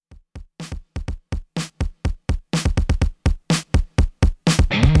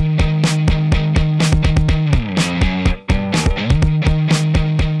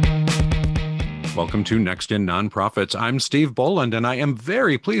Welcome to Next in Nonprofits. I'm Steve Boland, and I am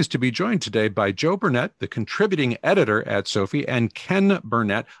very pleased to be joined today by Joe Burnett, the contributing editor at SOFI, and Ken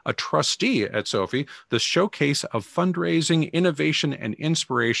Burnett, a trustee at SOFI, the showcase of fundraising, innovation, and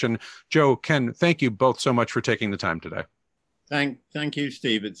inspiration. Joe, Ken, thank you both so much for taking the time today. Thank you,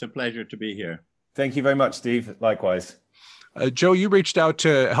 Steve. It's a pleasure to be here. Thank you very much, Steve. Likewise. Joe, you reached out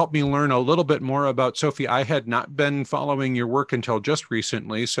to help me learn a little bit more about SOFI. I had not been following your work until just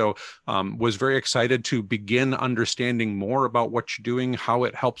recently, so was very excited to begin understanding more about what you're doing, how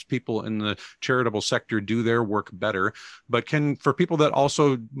it helps people in the charitable sector do their work better. But for people that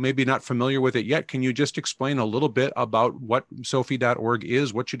also maybe not familiar with it yet, can you just explain a little bit about what SOFI.org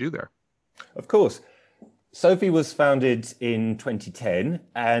is, what you do there? Of course. SOFI was founded in 2010,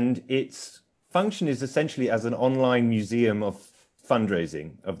 and its function is essentially as an online museum of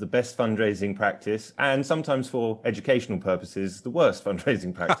fundraising, of the best fundraising practice, and sometimes for educational purposes, the worst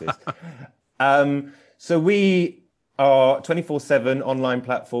fundraising practice. So we are a 24/7 online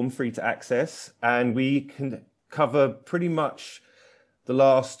platform, free to access, and we can cover pretty much the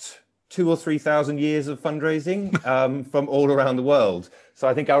last 2,000 or 3,000 years of fundraising from all around the world. So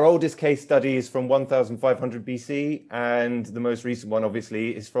I think our oldest case study is from 1500 BC, and the most recent one,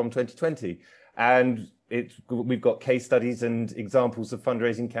 obviously, is from 2020. And we've got case studies and examples of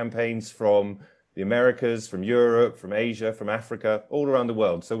fundraising campaigns from the Americas, from Europe, from Asia, from Africa, all around the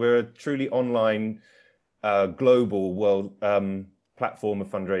world. So we're a truly online, global world platform of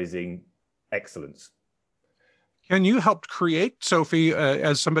fundraising excellence. Ken, you helped create SOFI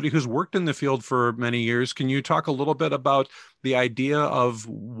as somebody who's worked in the field for many years. Can you talk a little bit about the idea of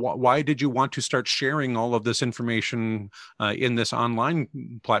why did you want to start sharing all of this information in this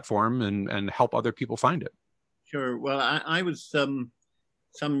online platform and help other people find it? Sure. Well, I was some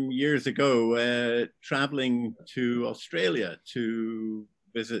years ago traveling to Australia to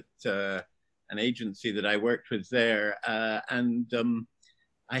visit an agency that I worked with there. And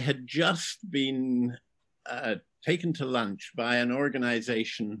I had just been taken to lunch by an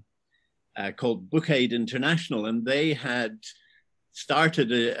organization called Bouquet International, and they had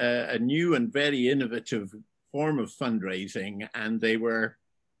started a new and very innovative form of fundraising, and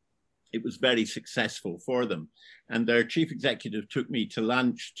it was very successful for them. And their chief executive took me to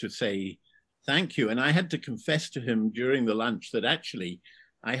lunch to say thank you. And I had to confess to him during the lunch that actually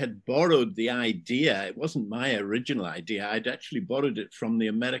I had borrowed the idea. It wasn't my original idea. I'd actually borrowed it from the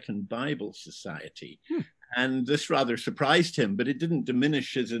American Bible Society. And this rather surprised him, but it didn't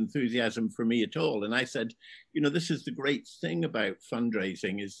diminish his enthusiasm for me at all. And I said, you know, this is the great thing about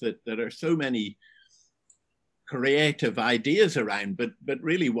fundraising, is that there are so many creative ideas around, but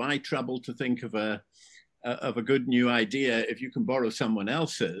really why trouble to think of a good new idea if you can borrow someone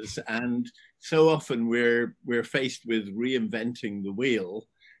else's? And so often we're faced with reinventing the wheel.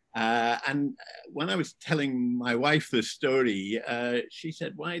 And when I was telling my wife this story, she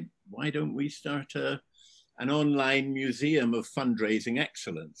said, why don't we start an online museum of fundraising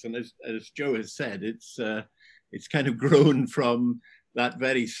excellence? And as Joe has said, it's kind of grown from that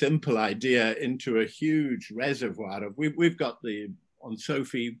very simple idea into a huge reservoir of, we've got on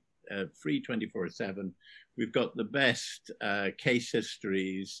SOFI, free 24/7, we've got the best case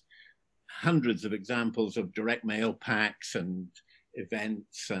histories, hundreds of examples of direct mail packs and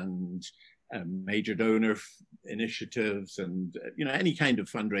events and major donor initiatives, and any kind of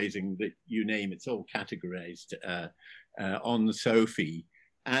fundraising that you name, it's all categorized on the SOFI.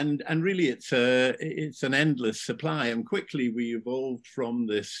 And really it's an endless supply. And quickly we evolved from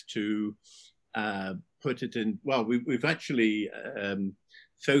this to put it in, well, we've actually,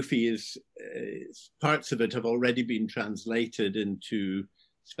 SOFI parts of it have already been translated into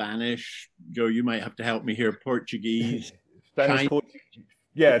Spanish. Joe, you might have to help me here. Portuguese. Spanish,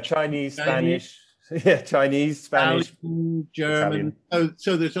 Chinese, Spanish. Yeah, Chinese, Spanish, German.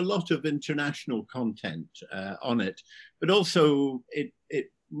 So there's a lot of international content on it, but also it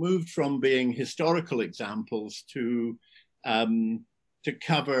moved from being historical examples to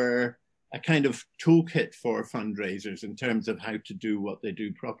cover a kind of toolkit for fundraisers in terms of how to do what they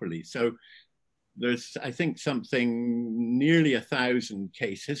do properly. So there's, I think, something nearly 1,000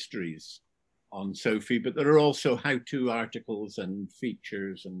 case histories on SOFI, but there are also how-to articles and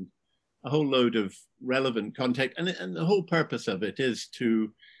features and a whole load of relevant content. And the whole purpose of it is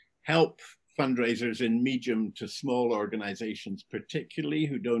to help fundraisers in medium to small organizations, particularly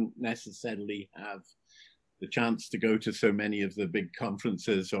who don't necessarily have the chance to go to so many of the big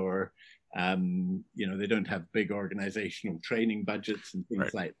conferences, or they don't have big organizational training budgets and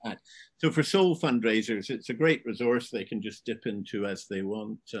things like that. So for sole fundraisers, it's a great resource they can just dip into as they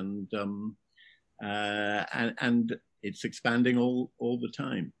want, and it's expanding all the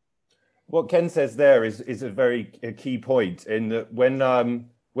time. What Ken says there is a key point in that when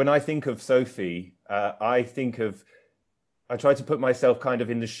I think of Sophie, I try to put myself kind of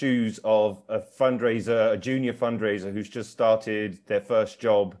in the shoes of a junior fundraiser who's just started their first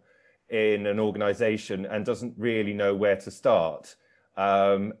job in an organization and doesn't really know where to start.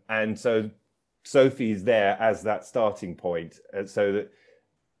 And so Sophie is there as that starting point, so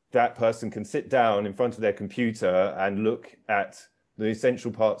that person can sit down in front of their computer and look at the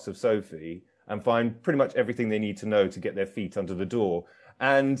essential parts of Sophie and find pretty much everything they need to know to get their feet under the door.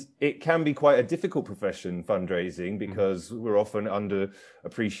 And it can be quite a difficult profession, fundraising, because we're often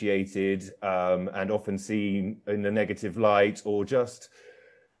underappreciated and often seen in a negative light, or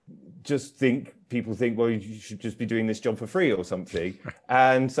people think, well, you should just be doing this job for free or something.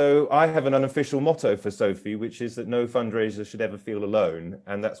 And so I have an unofficial motto for Sophie, which is that no fundraiser should ever feel alone.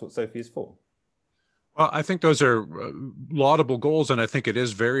 And that's what Sophie is for. Well, I think those are laudable goals, and I think it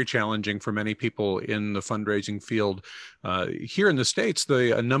is very challenging for many people in the fundraising field. Here in the States,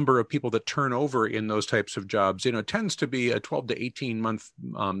 the number of people that turn over in those types of jobs, tends to be a 12 to 18 month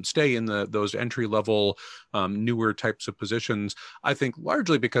stay in those entry level, newer types of positions. I think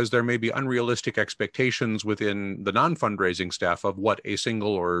largely because there may be unrealistic expectations within the non-fundraising staff of what a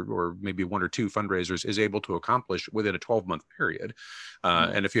single or maybe one or two fundraisers is able to accomplish within a 12-month period.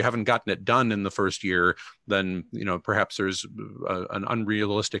 And if you haven't gotten it done in the first year, then perhaps there's an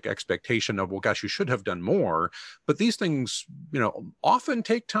unrealistic expectation of, well, gosh, you should have done more. But these things often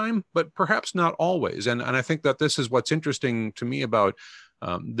take time, but perhaps not always. And I think that this is what's interesting to me about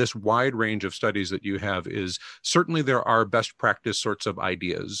this wide range of studies that you have. Is certainly there are best practice sorts of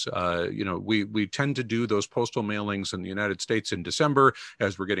ideas. We tend to do those postal mailings in the United States in December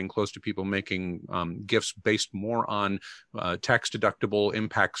as we're getting close to people making gifts based more on tax deductible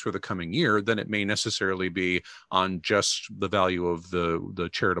impacts for the coming year than it may necessarily be on just the value of the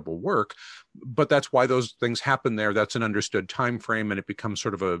charitable work. But that's why those things happen there. That's an understood time frame, and it becomes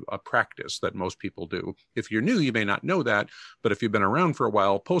sort of a practice that most people do. If you're new, you may not know that, but if you've been around for a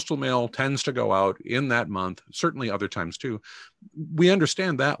while, postal mail tends to go out in that month, certainly other times too. We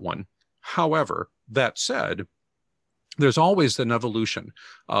understand that one. However, that said, there's always an evolution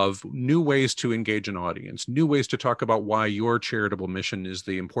of new ways to engage an audience, new ways to talk about why your charitable mission is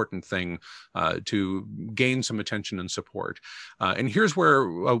the important thing to gain some attention and support. And here's where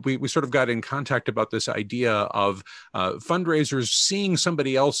we sort of got in contact about this idea of fundraisers seeing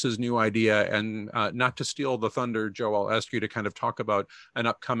somebody else's new idea. And not to steal the thunder, Joe, I'll ask you to kind of talk about an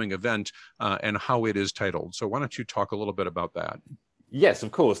upcoming event and how it is titled. So why don't you talk a little bit about that? Yes,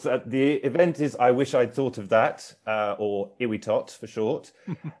 of course. The event is I Wish I'd Thought of That, or IWITOT for short.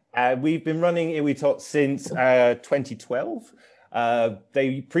 We've been running IWITOT since 2012.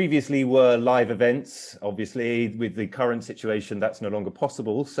 They previously were live events. Obviously, with the current situation, that's no longer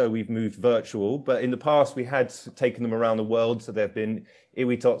possible. So we've moved virtual. But in the past, we had taken them around the world. So there have been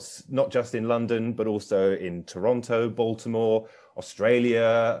IWITOTs not just in London, but also in Toronto, Baltimore,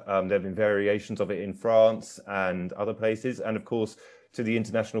 Australia. There have been variations of it in France and other places. And of course, to the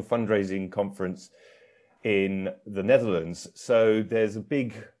International Fundraising Conference in the Netherlands. So there's a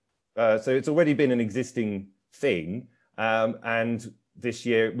big, so it's already been an existing thing. And this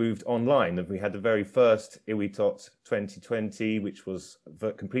year it moved online, and we had the very first IWITOT 2020, which was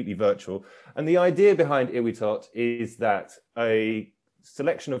completely virtual. And the idea behind IWITOT is that a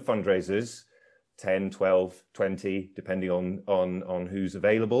selection of fundraisers, 10, 12, 20, depending on who's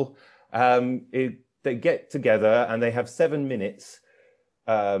available, they get together and they have 7 minutes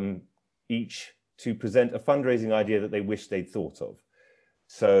each to present a fundraising idea that they wish they'd thought of.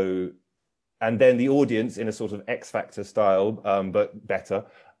 So, and then the audience, in a sort of X Factor style, but better,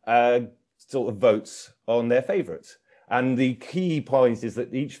 sort of votes on their favorites. And the key point is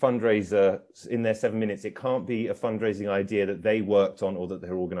that each fundraiser, in their 7 minutes, it can't be a fundraising idea that they worked on or that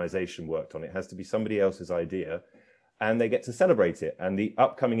their organization worked on. It has to be somebody else's idea, and they get to celebrate it. And the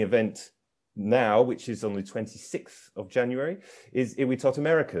upcoming event now, which is on the 26th of January, is IWITOT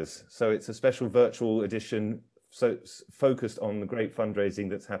Americas. So it's a special virtual edition, so focused on the great fundraising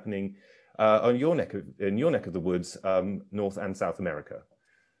that's happening in your neck of the woods, North and South America.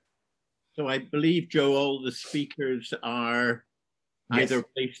 So I believe, Joe, all the speakers are either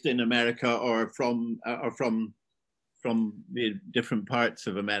based in America or from the different parts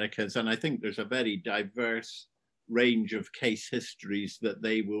of Americas, and I think there's a very diverse range of case histories that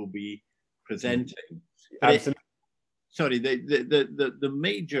they will be presenting. Absolutely. The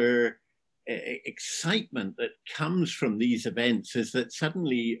major excitement that comes from these events is that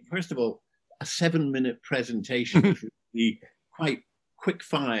suddenly, first of all, a 7-minute presentation is really quite quick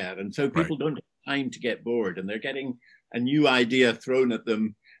fire, and so people don't have time to get bored, and they're getting a new idea thrown at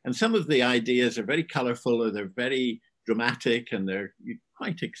them And some of the ideas are very colorful, or they're very dramatic, and they're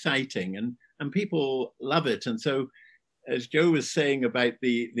quite exciting, and people love it. And so, as Joe was saying about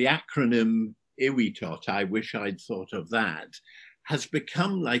the acronym IWITOT, I wish I'd thought of that, has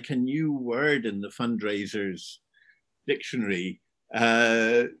become like a new word in the fundraisers dictionary.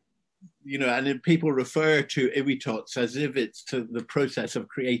 You know, and then people refer to IWITOTs as if it's to the process of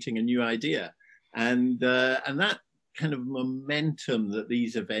creating a new idea. And that kind of momentum that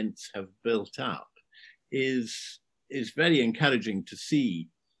these events have built up is very encouraging to see.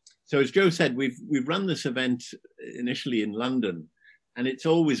 So as Joe said, we've run this event initially in London, and it's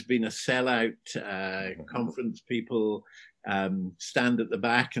always been a sellout conference. People stand at the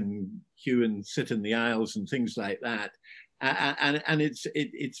back and queue and sit in the aisles and things like that. And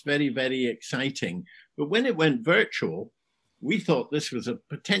it's very, very exciting. But when it went virtual, we thought this was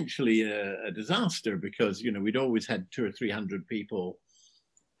potentially a disaster, because, you know, we'd always had 200 or 300 people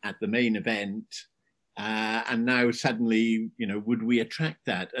at the main event. And now suddenly, you know, would we attract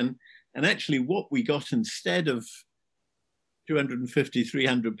that? And actually what we got instead of 250,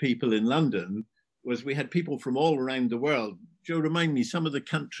 300 people in London was we had people from all around the world. Joe, remind me some of the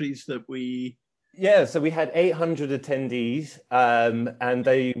countries that we... Yeah, so we had 800 attendees, and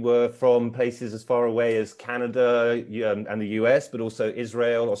they were from places as far away as Canada and the US, but also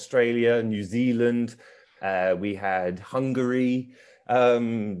Israel, Australia, New Zealand. We had Hungary,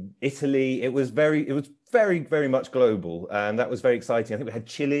 Italy. It was very, very much global, and that was very exciting. I think we had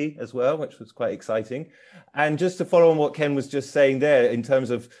Chile as well, which was quite exciting. And just to follow on what Ken was just saying there, in terms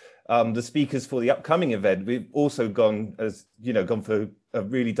of the speakers for the upcoming event, we've also gone for a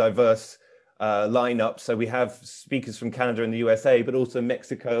really diverse lineup. So we have speakers from Canada and the USA, but also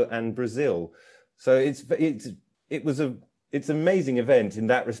Mexico and Brazil. So it's an amazing event in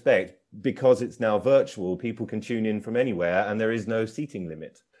that respect, because it's now virtual. People can tune in from anywhere, and there is no seating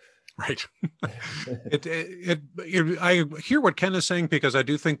limit. Right. I hear what Ken is saying, because I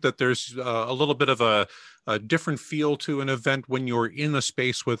do think that there's a little bit of a different feel to an event when you're in a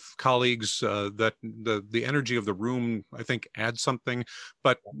space with colleagues, that the energy of the room, I think, adds something.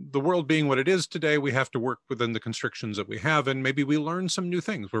 But the world being what it is today, we have to work within the constrictions that we have, and maybe we learn some new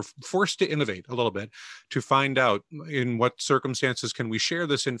things. We're forced to innovate a little bit to find out in what circumstances can we share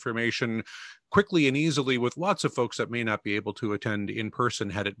this information quickly and easily with lots of folks that may not be able to attend in person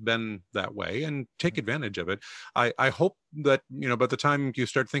had it been that way, and take advantage of it. I hope that, you know, by the time you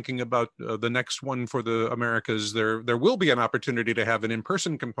start thinking about the next one for the Americas, there will be an opportunity to have an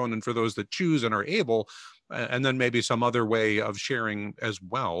in-person component for those that choose and are able, and then maybe some other way of sharing as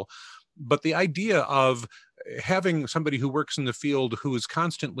well. But the idea of having somebody who works in the field who is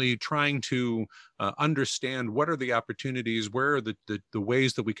constantly trying to understand what are the opportunities, where are the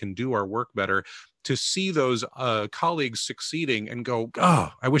ways that we can do our work better, to see those colleagues succeeding and go,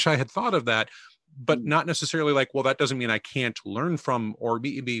 oh, I wish I had thought of that, but not necessarily like, well, that doesn't mean I can't learn from or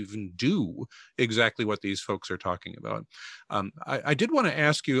maybe even do exactly what these folks are talking about. I did want to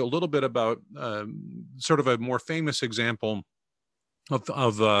ask you a little bit about sort of a more famous example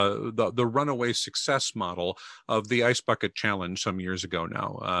of the runaway success model of the Ice Bucket Challenge some years ago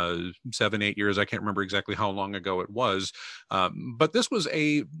now, 7, 8 years. I can't remember exactly how long ago it was. But this was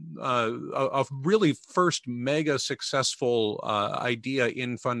a really first mega successful idea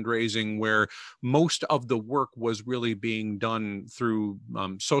in fundraising, where most of the work was really being done through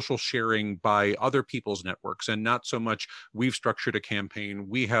social sharing by other people's networks, and not so much we've structured a campaign,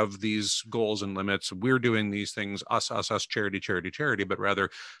 we have these goals and limits, we're doing these things, us, charity, but rather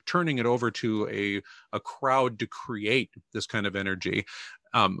turning it over to a crowd to create this kind of energy.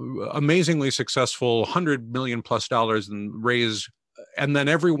 Amazingly successful, $100 million plus and raised. And then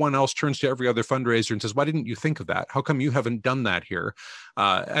everyone else turns to every other fundraiser and says, why didn't you think of that? How come you haven't done that here?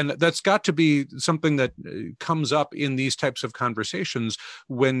 And that's got to be something that comes up in these types of conversations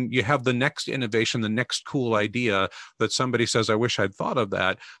when you have the next innovation, the next cool idea that somebody says, I wish I'd thought of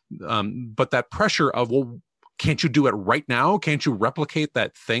that. But that pressure of, well, can't you do it right now? Can't you replicate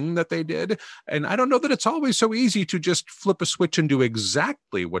that thing that they did? And I don't know that it's always so easy to just flip a switch and do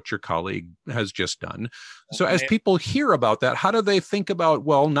exactly what your colleague has just done. So as people hear about that, how do they think about,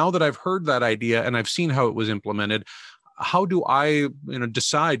 well, now that I've heard that idea and I've seen how it was implemented, how do I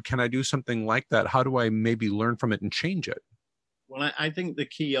decide, can I do something like that? How do I maybe learn from it and change it? Well, I think the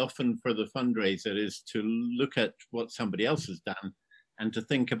key often for the fundraiser is to look at what somebody else has done and to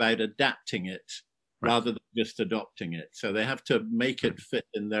think about adapting it, rather than just adopting it. So they have to make it fit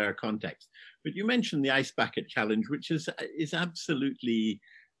in their context. But you mentioned the Ice Bucket Challenge, which is absolutely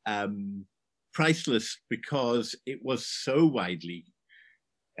priceless, because it was so widely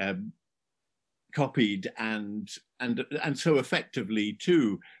copied and so effectively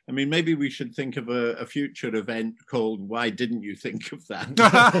too. I mean, maybe we should think of a future event called "Why Didn't You Think of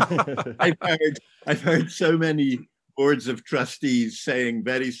That?" I've heard so many boards of trustees saying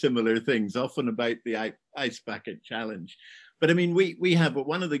very similar things, often about the ice bucket challenge. But I mean, we have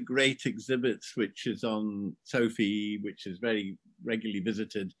one of the great exhibits, which is on SOFI, which is very regularly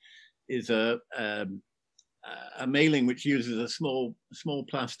visited, is a mailing which uses a small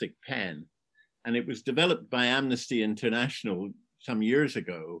plastic pen. And it was developed by Amnesty International some years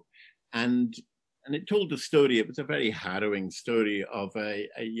ago. And it told a story. It was a very harrowing story of a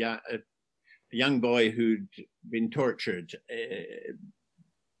young boy who'd been tortured,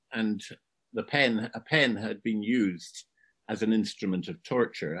 and a pen had been used as an instrument of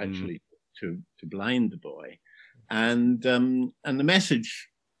torture, actually, to blind the boy. And the message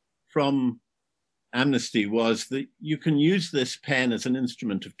from Amnesty was that you can use this pen as an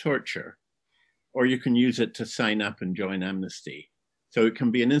instrument of torture, or you can use it to sign up and join Amnesty. So it can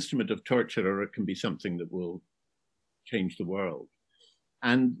be an instrument of torture, or it can be something that will change the world.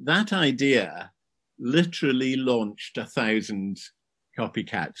 And that idea literally launched 1,000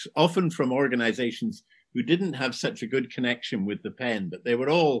 copycats, often from organizations who didn't have such a good connection with the pen, but they were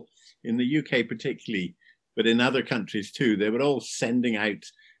all, in the UK particularly, but in other countries too, they were all sending out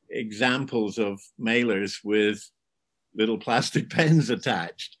examples of mailers with little plastic pens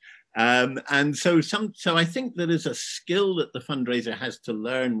attached. And so I think there is a skill that the fundraiser has to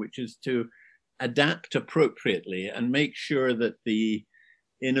learn, which is to adapt appropriately and make sure that the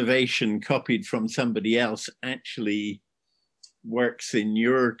innovation copied from somebody else actually works in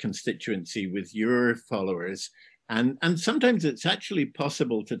your constituency with your followers. And sometimes it's actually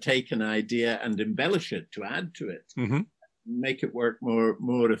possible to take an idea and embellish it, to add to it, make it work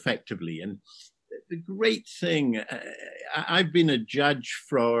more effectively. And the great thing, I've been a judge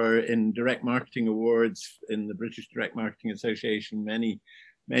in direct marketing awards in the British Direct Marketing Association many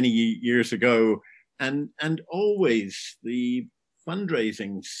years ago, and always the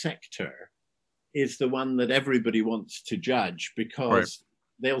fundraising sector is the one that everybody wants to judge, because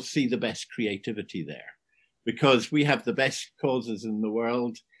they'll see the best creativity there, because we have the best causes in the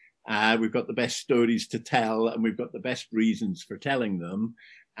world. We've got the best stories to tell, and we've got the best reasons for telling them.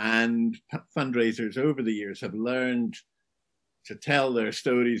 And fundraisers over the years have learned to tell their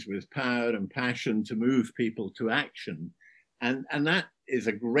stories with power and passion to move people to action. And that is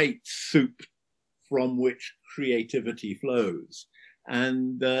a great soup from which creativity flows.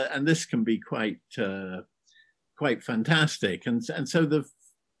 And this can be quite fantastic. And so the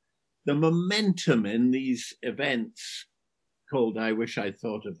momentum in these events called "I Wish I'd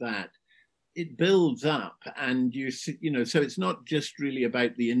Thought of That," it builds up, and so it's not just really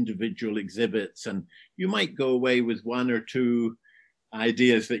about the individual exhibits, and you might go away with one or two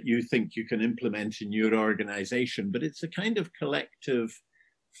ideas that you think you can implement in your organization, but it's a kind of collective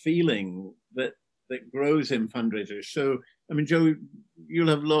feeling that grows in fundraisers. So, I mean, Joe, you'll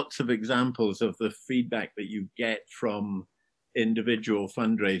have lots of examples of the feedback that you get from individual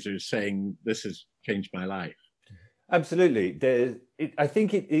fundraisers saying, "This has changed my life." Absolutely. I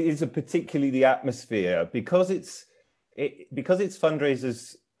think it is particularly the atmosphere, because it's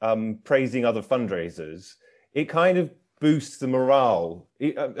fundraisers praising other fundraisers. It kind of boosts the morale,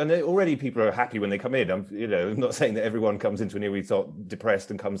 and already people are happy when they come in. I'm not saying that everyone comes into an Ear We Thought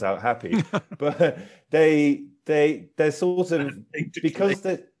depressed and comes out happy, but they're sort of, because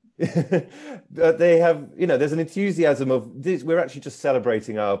they have, there's an enthusiasm of this. We're actually just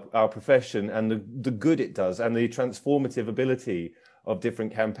celebrating our profession and the good it does, and the transformative ability of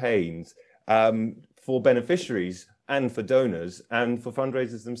different campaigns for beneficiaries and for donors and for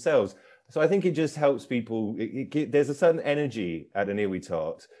fundraisers themselves. So I think it just helps people. There's a certain energy at an Ear We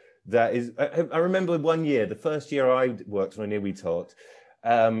Thought that is. I remember one year, the first year I worked on an Ear We Thought,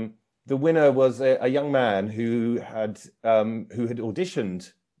 the winner was a young man who had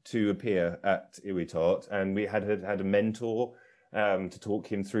auditioned to appear at Ear We Thought, and we had a mentor to talk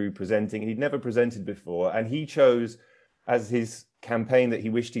him through presenting. He'd never presented before, and he chose as his campaign that he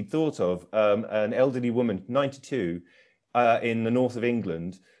wished he'd thought of an elderly woman, 92, in the north of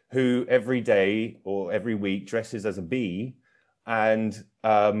England, who every day or every week dresses as a bee and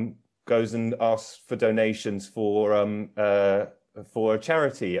goes and asks for donations for a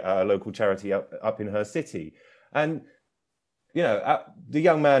charity, a local charity up in her city. And the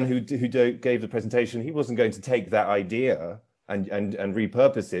young man who gave the presentation, he wasn't going to take that idea and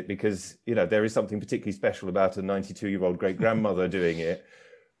repurpose it, because there is something particularly special about a 92-year-old great-grandmother doing it.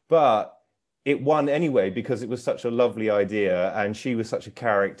 But it won anyway, because it was such a lovely idea, and she was such a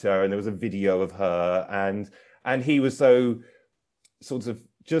character, and there was a video of her, and he was so sort of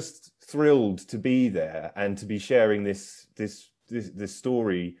just thrilled to be there and to be sharing this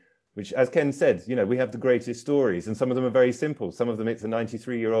story, which, as Ken said, we have the greatest stories, and some of them are very simple. Some of them, it's a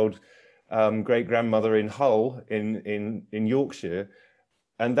 93-year-old great grandmother in Hull in Yorkshire,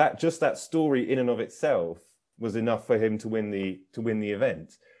 and that story in and of itself was enough for him to win the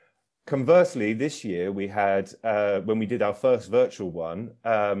event. Conversely, this year we had, when we did our first virtual one,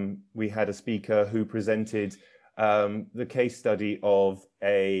 we had a speaker who presented the case study of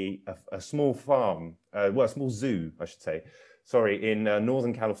a small farm, a small zoo, I should say, in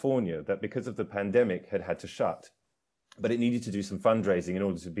Northern California, that because of the pandemic had to shut, but it needed to do some fundraising in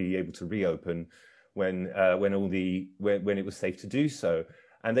order to be able to reopen when it was safe to do so.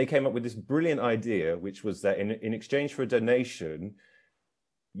 And they came up with this brilliant idea, which was that in exchange for a donation,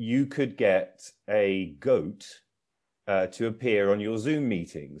 you could get a goat to appear on your Zoom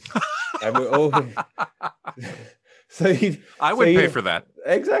meetings. And we're all I would pay for that.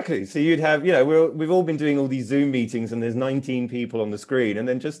 Exactly. So you'd have, we've all been doing all these Zoom meetings, and there's 19 people on the screen, and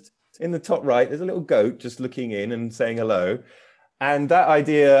then just in the top right, there's a little goat just looking in and saying hello. And that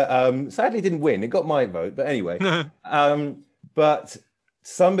idea sadly didn't win. It got my vote, but anyway. But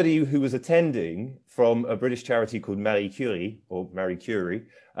somebody who was attending from a British charity called Marie Curie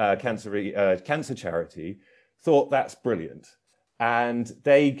cancer charity thought that's brilliant. And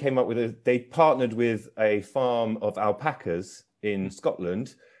they came up they partnered with a farm of alpacas in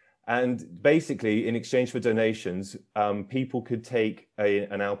Scotland. And basically, in exchange for donations, people could take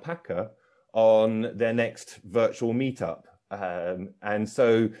an alpaca on their next virtual meetup. And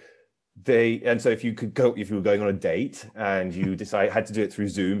so if you were going on a date and you had to do it through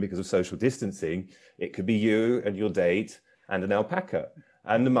Zoom because of social distancing, it could be you and your date and an alpaca.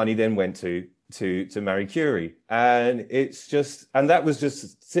 And the money then went to Marie Curie. And that was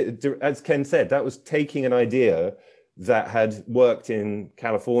just, as Ken said, that was taking an idea that had worked in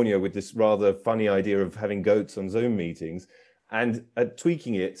California with this rather funny idea of having goats on Zoom meetings, and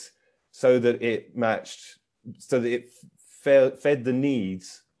tweaking it so that it matched, so that it fed the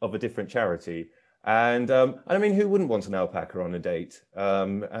needs of a different charity. And I mean, who wouldn't want an alpaca on a date?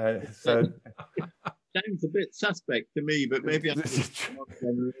 So sounds a bit suspect to me, but maybe I'm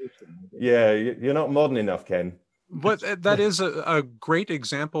generation. Yeah, you're not modern enough, Ken. But that is a great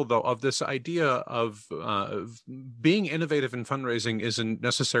example, though, of this idea of being innovative in fundraising isn't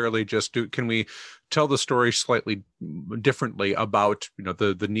necessarily just can we tell the story slightly differently about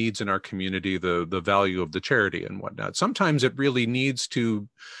the needs in our community, the value of the charity and whatnot. Sometimes it really needs to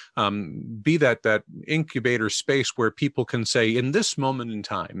be that incubator space where people can say, in this moment in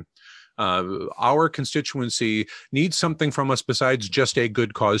time, our constituency needs something from us besides just a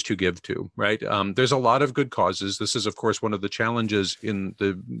good cause to give to, right? There's a lot of good causes. This is, of course, one of the challenges in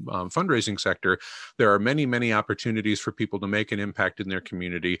the fundraising sector. There are many, many opportunities for people to make an impact in their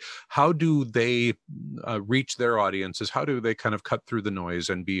community. How do they reach their audiences? How do they kind of cut through the noise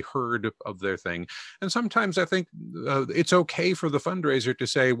and be heard of their thing? And sometimes I think it's okay for the fundraiser to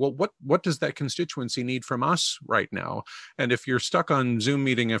say, well, what does that constituency need from us right now? And if you're stuck on Zoom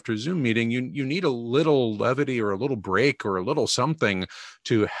meeting after Zoom meeting, you need a little levity or a little break or a little something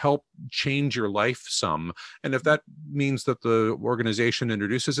to help change your life some. And if that means that the organization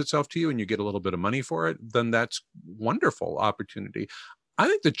introduces itself to you and you get a little bit of money for it, then that's wonderful opportunity. I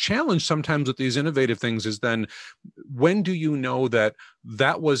think the challenge sometimes with these innovative things is then, when do you know that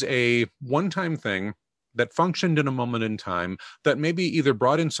was a one-time thing that functioned in a moment in time that maybe either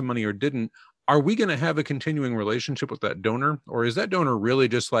brought in some money or didn't? Are we going to have a continuing relationship with that donor? Or is that donor really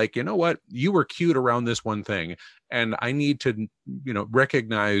just like, you know what, you were cute around this one thing, and I need to,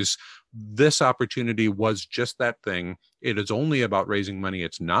 recognize this opportunity was just that thing. It is only about raising money.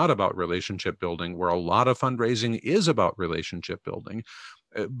 It's not about relationship building, where a lot of fundraising is about relationship building.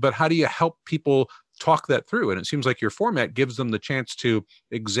 But how do you help people talk that through? And it seems like your format gives them the chance to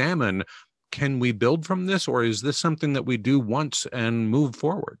examine, can we build from this, or is this something that we do once and move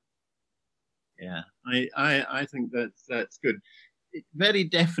forward? Yeah, I think that's good. Very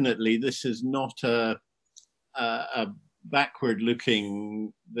definitely, this is not a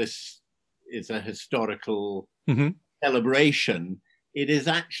backward-looking. This is a historical celebration. It is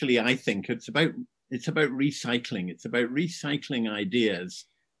actually, I think, it's about recycling. It's about recycling ideas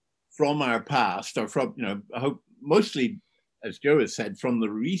from our past, or from I hope mostly, as Joe has said, from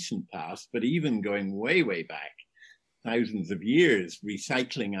the recent past, but even going way, way back. Thousands of years,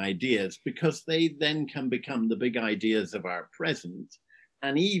 recycling ideas, because they then can become the big ideas of our present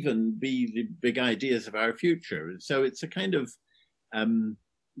and even be the big ideas of our future. So it's a kind of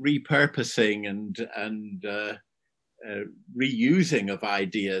repurposing and reusing of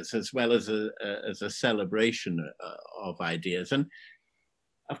ideas, as well as a celebration of ideas. And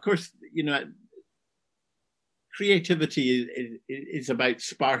of course, creativity is about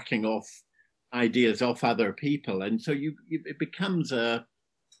sparking off ideas off other people, and so it becomes there's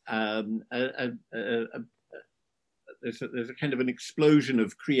a kind of an explosion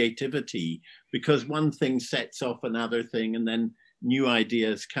of creativity, because one thing sets off another thing, and then new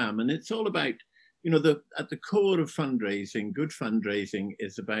ideas come, and it's all about at the core of fundraising. Good fundraising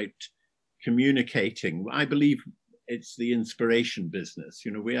is about communicating. I believe it's the inspiration business.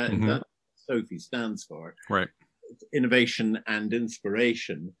 We are that SOFI stands for, right? Innovation and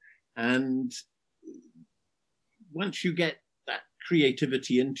inspiration. And once you get that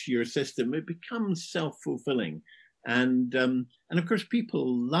creativity into your system, it becomes self-fulfilling. And of course, people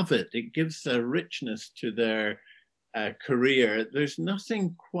love it. It gives a richness to their career. There's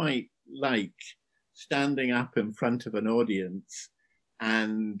nothing quite like standing up in front of an audience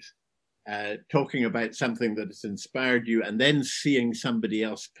and talking about something that has inspired you, and then seeing somebody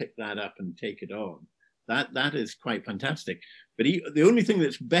else pick that up and take it on. That is quite fantastic. But the only thing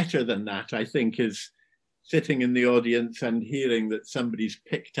that's better than that, I think, is sitting in the audience and hearing that somebody's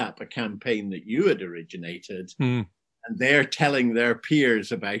picked up a campaign that you had originated, and they're telling their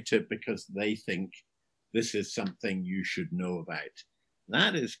peers about it because they think this is something you should know about.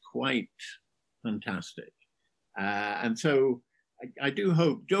 That is quite fantastic. And so I do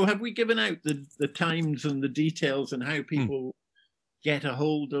hope, Joe, have we given out the times and the details and how people get a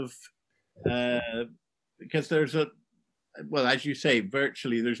hold of, because there's well, as you say,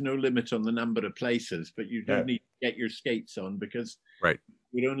 virtually there's no limit on the number of places, but you do need to get your skates on, because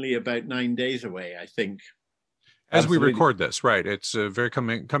we're only about 9 days away, I think. As we record this, right? It's very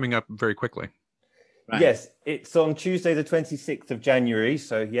coming up very quickly. Right. Yes, it's on Tuesday, the 26th of January.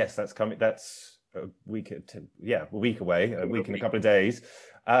 So yes, that's coming. That's a week. A week away. A week and a couple of days,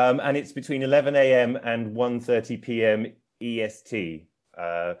 and it's between 11 a.m. and 1:30 p.m. EST.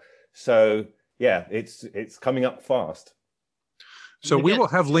 So yeah, it's coming up fast. So we will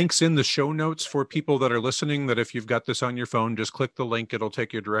have links in the show notes for people that are listening, that if you've got this on your phone, just click the link. It'll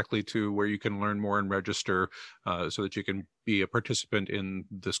take you directly to where you can learn more and register so that you can be a participant in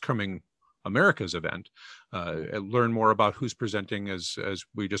this coming America's event. Learn more about who's presenting, as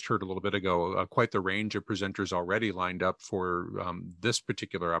we just heard a little bit ago, quite the range of presenters already lined up for this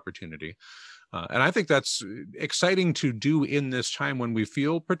particular opportunity. And I think that's exciting to do in this time when we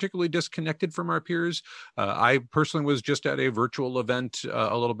feel particularly disconnected from our peers. I personally was just at a virtual event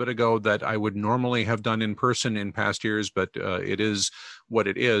a little bit ago that I would normally have done in person in past years, but it is what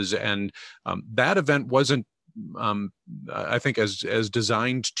it is. And that event wasn't I think as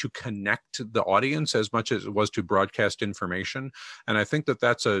designed to connect the audience as much as it was to broadcast information. And I think that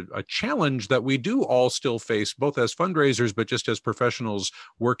that's a challenge that we do all still face, both as fundraisers, but just as professionals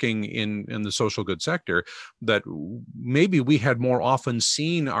working in the social good sector, that maybe we had more often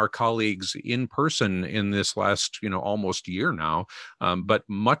seen our colleagues in person in this last, almost year now, but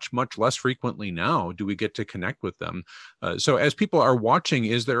much less frequently now do we get to connect with them. So as people are watching,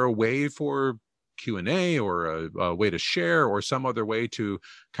 is there a way for Q&A or a way to share or some other way to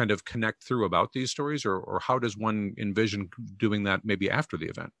kind of connect through about these stories, or how does one envision doing that maybe after the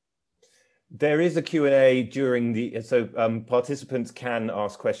event? There is a Q&A during so participants can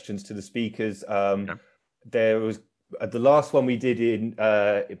ask questions to the speakers. There was the last one we did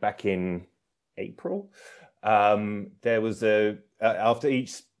back in April. There was after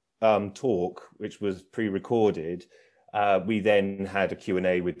each talk, which was pre-recorded, we then had a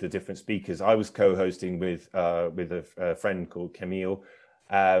Q&A with the different speakers. I was co-hosting with a friend called Camille.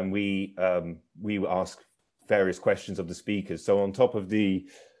 We asked various questions of the speakers. So on top of the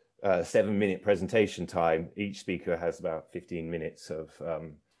 7-minute presentation time, each speaker has about 15 minutes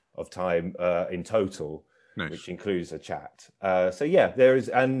of time in total, nice, which includes a chat. So yeah, there is,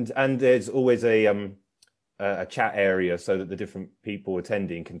 and there's always a chat area so that the different people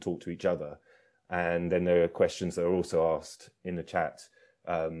attending can talk to each other. And then there are questions that are also asked in the chat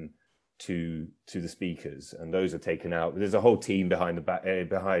to the speakers, and those are taken out. There's a whole team behind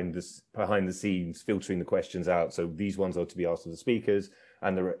the scenes filtering the questions out. So these ones are to be asked of the speakers,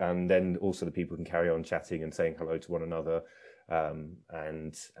 and then also the people can carry on chatting and saying hello to one another,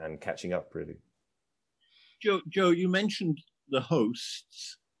 and catching up really. Joe, you mentioned the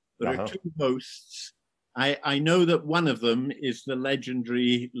hosts. There are two hosts. I know that one of them is the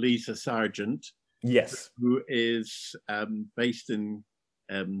legendary Lisa Sargent. Yes. Who is based in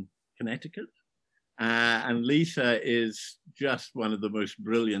Connecticut. And Lisa is just one of the most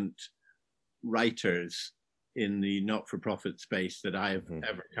brilliant writers in the not-for-profit space that I have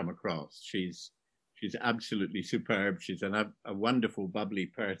ever come across. She's absolutely superb. She's a wonderful, bubbly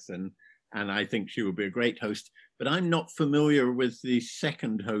person. and I think she will be a great host. But I'm not familiar with the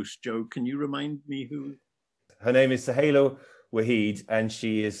second host, Joe. Can you remind me who? Her name is Suhaila Waheed, and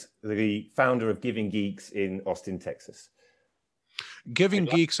she is the founder of Giving Geeks in Austin, Texas. Giving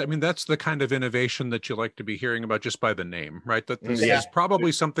Geeks, I mean, that's the kind of innovation that you like to be hearing about just by the name, right? That this is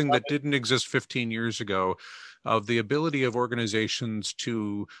probably something that didn't exist 15 years ago, of the ability of organizations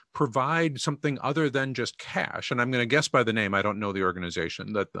to provide something other than just cash. And I'm going to guess by the name, I don't know the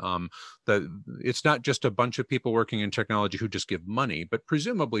organization, that that it's not just a bunch of people working in technology who just give money, but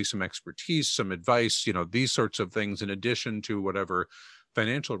presumably some expertise, some advice, you know, these sorts of things in addition to whatever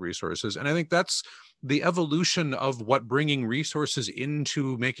financial resources. And I think that's the evolution of what bringing resources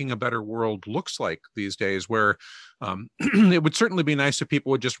into making a better world looks like these days, where it would certainly be nice if people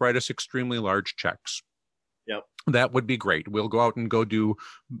would just write us extremely large checks. Yep. That would be great. We'll go out and go do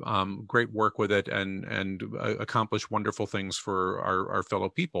great work with it and accomplish wonderful things for our fellow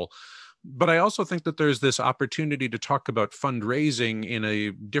people. But I also think that there's this opportunity to talk about fundraising in a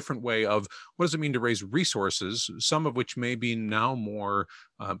different way of what does it mean to raise resources, some of which may be now more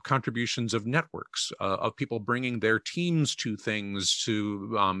contributions of networks, of people bringing their teams to things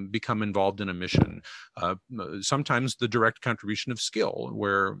to become involved in a mission. Sometimes the direct contribution of skill,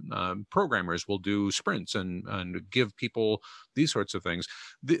 where programmers will do sprints and give people these sorts of things.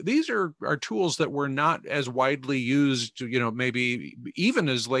 These are tools that were not as widely used, you know, maybe even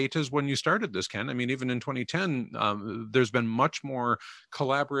as late as when you started this, Ken. I mean, even in 2010, there's been much more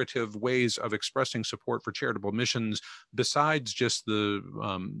collaborative ways of expressing support for charitable missions besides just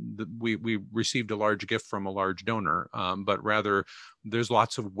we received a large gift from a large donor, but rather there's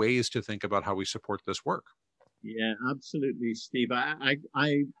lots of ways to think about how we support this work. Yeah, absolutely, Steve.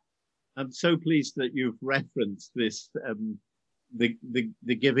 I'm so pleased that you've referenced this,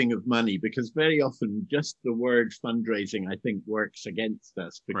 the giving of money, because very often just the word fundraising, I think, works against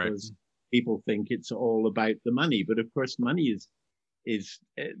us, because people think it's all about the money. But of course, money is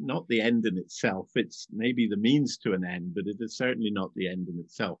not the end in itself. It's maybe the means to an end, but it is certainly not the end in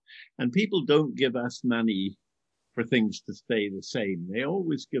itself. And people don't give us money for things to stay the same. They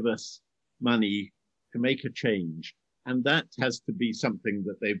always give us money to make a change. And that has to be something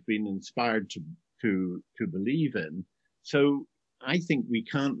that they've been inspired to believe in. So I think we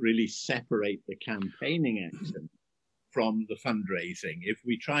can't really separate the campaigning action from the fundraising. If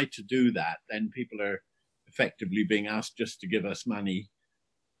we try to do that, then people are effectively being asked just to give us money.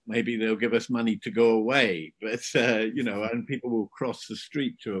 Maybe they'll give us money to go away, but you know, and people will cross the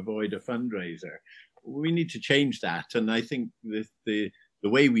street to avoid a fundraiser. We need to change that, and I think the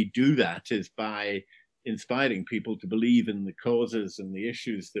way we do that is by inspiring people to believe in the causes and the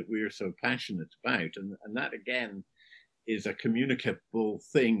issues that we're so passionate about, and that again is a communicable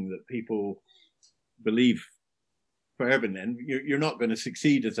thing that people believe fervently. And you're not going to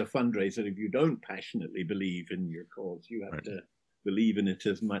succeed as a fundraiser if you don't passionately believe in your cause. You have to believe in it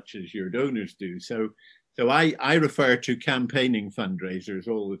as much as your donors do. So I refer to campaigning fundraisers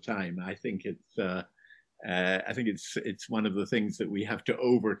all the time. I think it's one of the things that we have to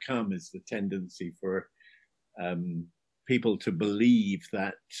overcome, is the tendency for people to believe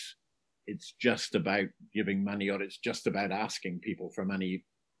that it's just about giving money, or it's just about asking people for money.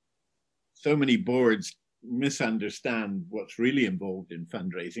 So many boards misunderstand what's really involved in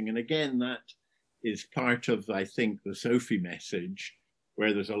fundraising. And again, that is part of, I think, the SOFI message,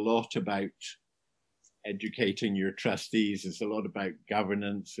 where there's a lot about educating your trustees. There's a lot about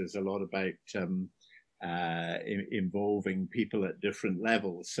governance. There's a lot about involving people at different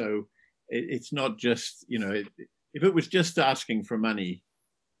levels. So it's not just, you know, if it was just asking for money,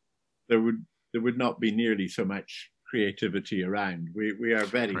 there would not be nearly so much creativity around. We are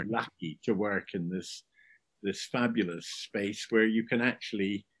very lucky to work in this fabulous space where you can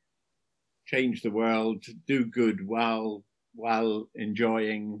actually change the world, do good while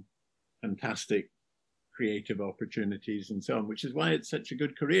enjoying fantastic creative opportunities and so on, which is why it's such a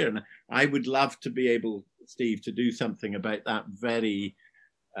good career. And I would love to be able, Steve, to do something about that very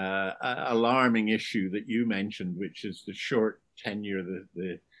alarming issue that you mentioned, which is the short tenure,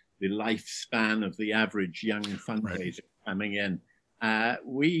 the lifespan of the average young fundraiser coming in.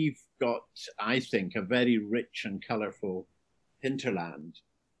 We've got, I think, a very rich and colourful hinterland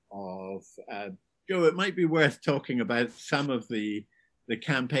of, Joe, it might be worth talking about some of the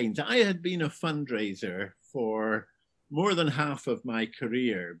campaigns. I had been a fundraiser for more than half of my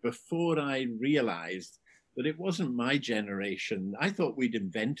career before I realised that it wasn't my generation. I thought we'd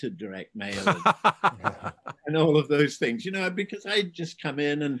invented direct mail and all of those things, you know, because I'd just come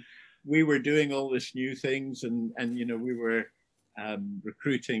in and we were doing all this new things, and you know, we were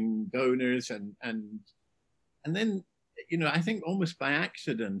recruiting donors, and then I think almost by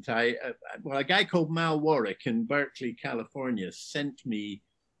accident, a guy called Mal Warwick in Berkeley, California, sent me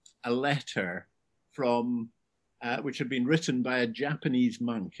a letter from which had been written by a Japanese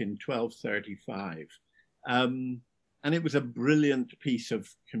monk in 1235. And it was a brilliant piece of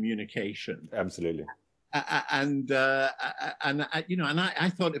communication. Absolutely. And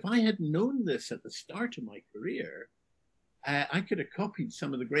I thought, if I had known this at the start of my career, I could have copied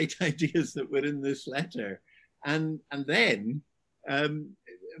some of the great ideas that were in this letter. And then,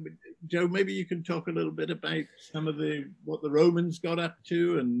 Joe, maybe you can talk a little bit about some of what the Romans got up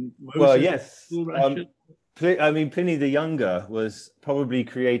to and Moses. Well, yes. Pliny the Younger probably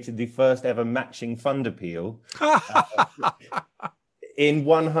created the first ever matching fund appeal in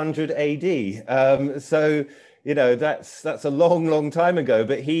 100 AD. So, that's a long, long time ago.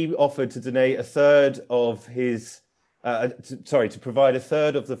 But he offered to donate a third of his, to provide a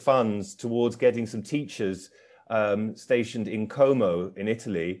third of the funds towards getting some teachers stationed in Como in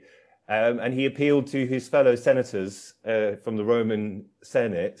Italy. And he appealed to his fellow senators from the Roman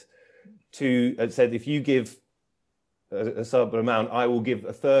Senate said, if you give a certain amount, I will give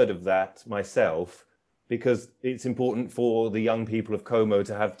a third of that myself, because it's important for the young people of Como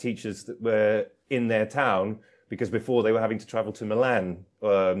to have teachers that were in their town, because before they were having to travel to Milan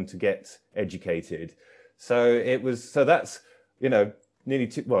to get educated. So that's, nearly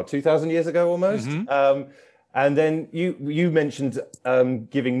 2,000 years ago almost. Mm-hmm. And then you mentioned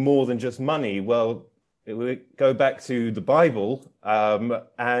giving more than just money. Well, we go back to the Bible,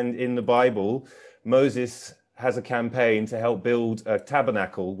 and in the Bible, Moses has a campaign to help build a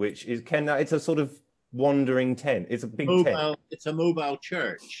tabernacle, which it's a sort of wandering tent. It's a big tent. It's a mobile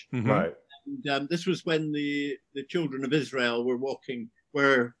church, mm-hmm. Right? And this was when the children of Israel were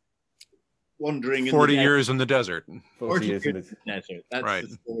wandering 40 years in the desert. 40 years in the desert. That's right.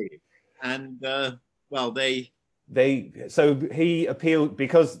 The story. And so he appealed,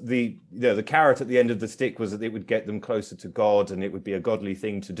 because the carrot at the end of the stick was that it would get them closer to God and it would be a godly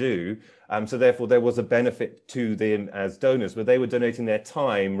thing to do. So therefore there was a benefit to them as donors, but they were donating their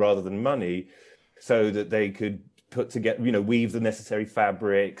time rather than money, so that they could put together, weave the necessary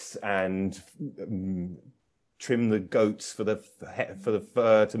fabrics and trim the goats for the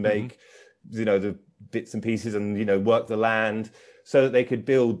fur to make, mm-hmm. The bits and pieces, and work the land, so that they could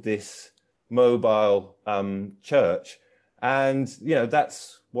build this mobile church. And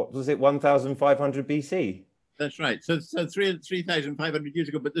that's, what was it, 1500 BC? That's right. So 3,500 years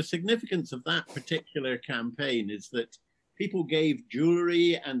ago. But the significance of that particular campaign is that people gave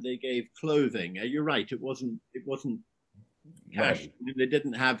jewelry and they gave clothing. You're right. It wasn't cash. Right. They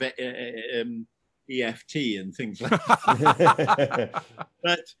didn't have EFT and things like that.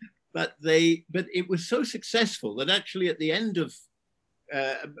 but it was so successful that actually at the end of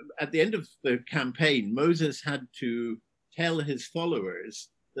the campaign, Moses had to tell his followers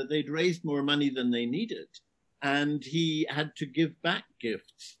that they'd raised more money than they needed, and he had to give back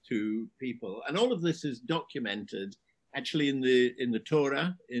gifts to people. And all of this is documented actually in the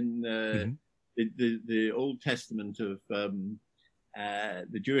Torah, in the Old Testament of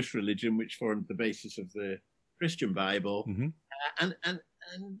the Jewish religion, which formed the basis of the Christian Bible. Mm-hmm.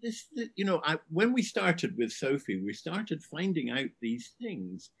 And this, when we started with Sophie, we started finding out these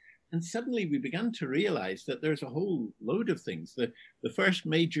things. And suddenly we began to realize that there's a whole load of things. The first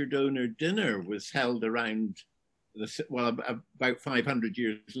major donor dinner was held around, about 500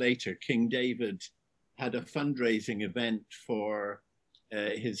 years later. King David had a fundraising event for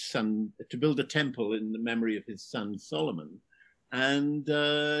his son, to build a temple in the memory of his son Solomon. And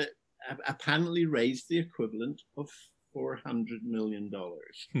apparently raised the equivalent of $400 million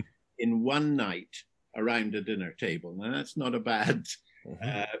in one night around a dinner table. Now, that's not a bad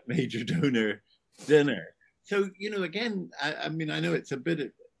major donor dinner. So, again, I know it's a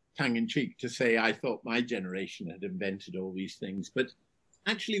bit tongue-in-cheek to say I thought my generation had invented all these things, but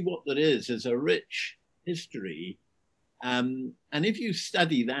actually what there is a rich history. And if you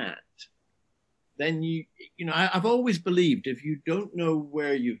study that, then I've always believed if you don't know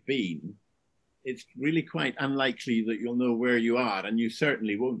where you've been, it's really quite unlikely that you'll know where you are, and you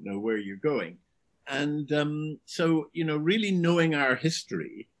certainly won't know where you're going. And so, really knowing our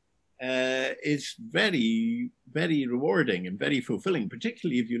history is very, very rewarding and very fulfilling,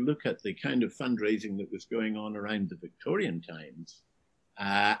 particularly if you look at the kind of fundraising that was going on around the Victorian times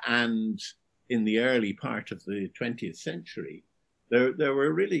and in the early part of the 20th century. There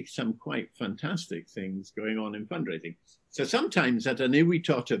were really some quite fantastic things going on in fundraising. So sometimes at an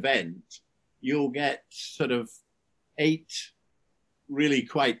Iwitot event, you'll get sort of 8 really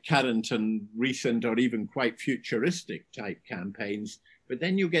quite current and recent or even quite futuristic type campaigns. But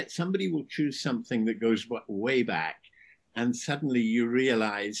then you get somebody will choose something that goes way back. and suddenly you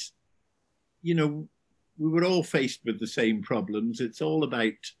realize, you know, we were all faced with the same problems. It's all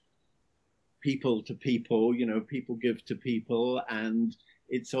about people to people, you know, people give to people, and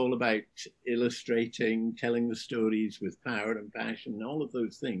it's all about illustrating, telling the stories with power and passion, and all of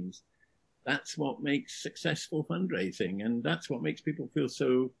those things. That's what makes successful fundraising, and that's what makes people feel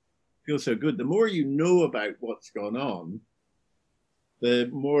so good. The more you know about what's gone on, the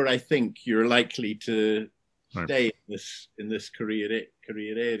more I think you're likely to stay in this career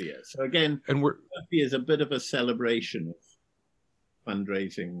area. So again, and Sophie is a bit of a celebration of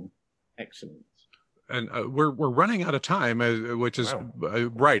fundraising excellence. And we're running out of time, which is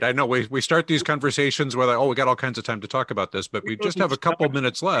right. I know we start these conversations where we got all kinds of time to talk about this, but we just have a couple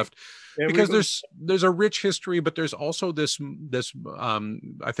minutes left because there's a rich history, but there's also this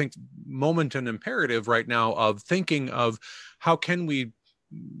I think moment and imperative right now of thinking of how can we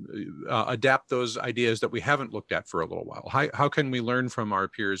adapt those ideas that we haven't looked at for a little while. How can we learn from our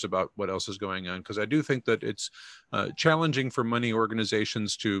peers about what else is going on? Because I do think that it's challenging for money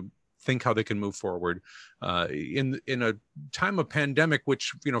organizations to think how they can move forward in a time of pandemic,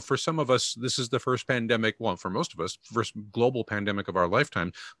 which, you know, for some of us, this is the first pandemic, well, for most of us, first global pandemic of our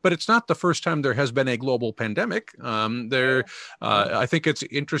lifetime, but it's not the first time there has been a global pandemic. I think it's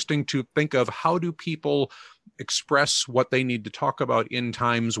interesting to think of how do people express what they need to talk about in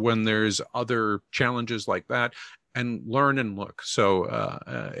times when there's other challenges like that, and learn and look. So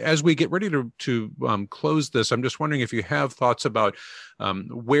as we get ready to close this, I'm just wondering if you have thoughts about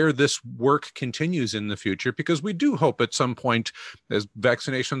where this work continues in the future, because we do hope at some point, as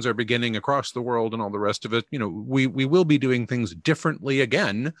vaccinations are beginning across the world and all the rest of it, you know, we will be doing things differently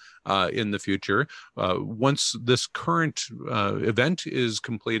again in the future. Once this current event is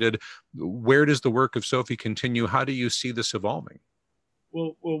completed, where does the work of Sophie continue? How do you see this evolving?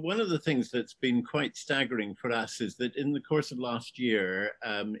 Well, one of the things that's been quite staggering for us is that in the course of last year,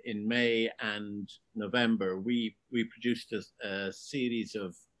 in May and November, we produced a series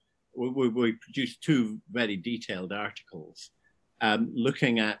of, we produced two very detailed articles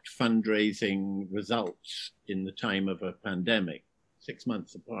looking at fundraising results in the time of a pandemic, 6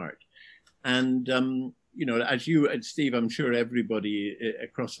 months apart. And, you know, as you and Steve, I'm sure everybody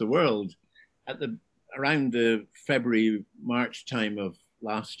across the world around the February, March time of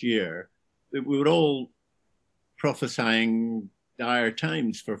last year, we were all prophesying dire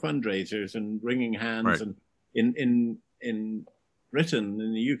times for fundraisers and wringing hands. Right. And in Britain,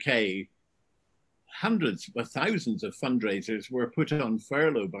 in the UK, hundreds of thousands of fundraisers were put on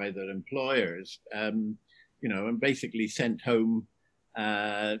furlough by their employers, you know, and basically sent home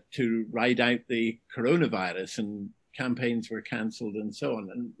to ride out the coronavirus, and campaigns were cancelled and so on,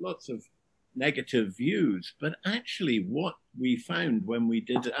 and lots of negative views. But actually what we found when we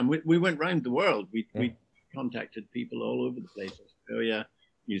did it, and we went around the world, we contacted people all over the place, Australia,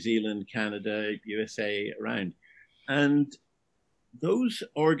 New Zealand, Canada, USA, around. And those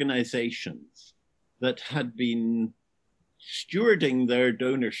organizations that had been stewarding their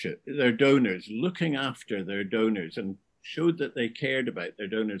donors, looking after their donors, and showed that they cared about their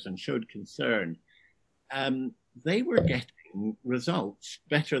donors and showed concern, they were getting results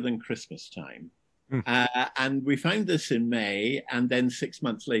better than Christmas time. And we found this in May, and then 6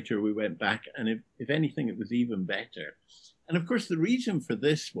 months later we went back, and if anything, it was even better. And of course, the reason for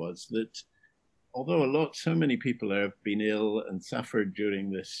this was that although so many people have been ill and suffered during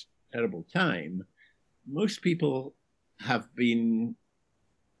this terrible time, most people have been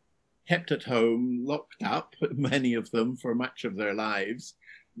kept at home, locked up, many of them for much of their lives,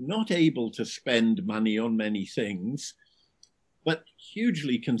 not able to spend money on many things, but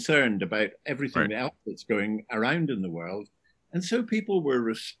hugely concerned about everything else that's going around in the world. And so people were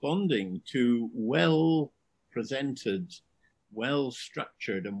responding to well-presented,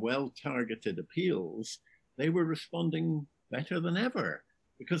 well-structured and well-targeted appeals. They were responding better than ever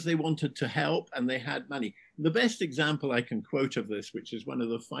because they wanted to help and they had money. The best example I can quote of this, which is one of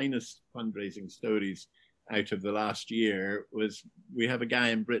the finest fundraising stories out of the last year, was we have a guy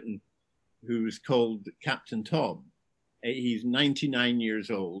in Britain who's called Captain Tom. He's 99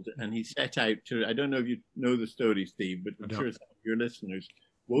 years old, and he set out to, I don't know if you know the story, Steve, but I'm sure some of your listeners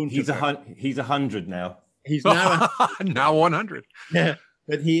won't. He's 100 now. He's now now 100. Yeah,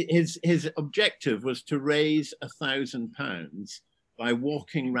 but his objective was to raise £1,000 by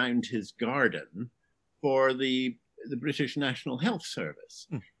walking round his garden for the British National Health Service.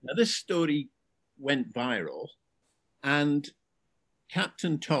 Now, this story went viral, and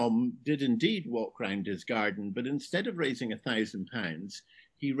Captain Tom did indeed walk round his garden, but instead of raising £1,000,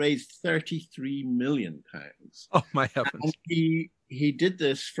 he raised £33 million. Oh my heavens! And he did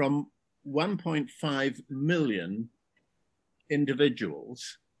this from 1.5 million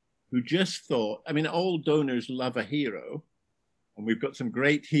individuals who just thought, I mean, all donors love a hero, and we've got some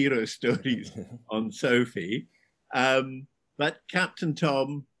great hero stories on Sophie. But Captain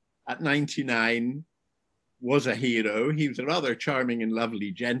Tom at 99 was a hero. He was a rather charming and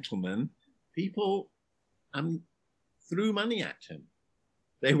lovely gentleman. People threw money at him.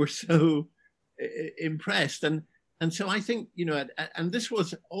 They were so impressed. And so I think, you know, and this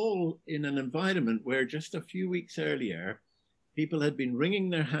was all in an environment where just a few weeks earlier, people had been wringing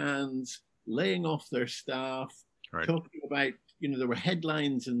their hands, laying off their staff, right, talking about, you know, there were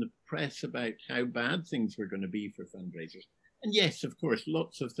headlines in the press about how bad things were going to be for fundraisers. And yes, of course,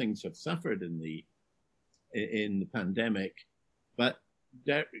 lots of things have suffered in the pandemic, but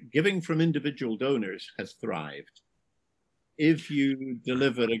giving from individual donors has thrived if you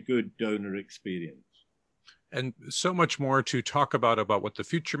deliver a good donor experience. And so much more to talk about what the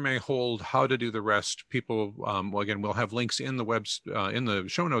future may hold, how to do the rest. People, well, again, we'll have links in the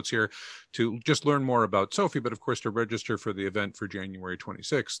show notes here to just learn more about Sophie, but of course to register for the event for January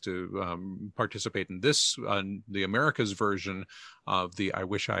 26th to participate in this, the America's version of the I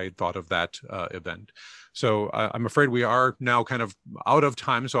Wish I Had Thought of That event. So I'm afraid we are now kind of out of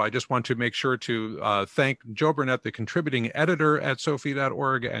time. So I just want to make sure to thank Joe Burnett, the contributing editor at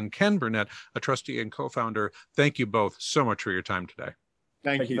Sophie.org, and Ken Burnett, a trustee and co-founder. Thank you both so much for your time today.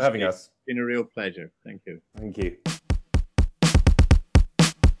 Thank you for having us. It's been a real pleasure. Thank you. Thank you.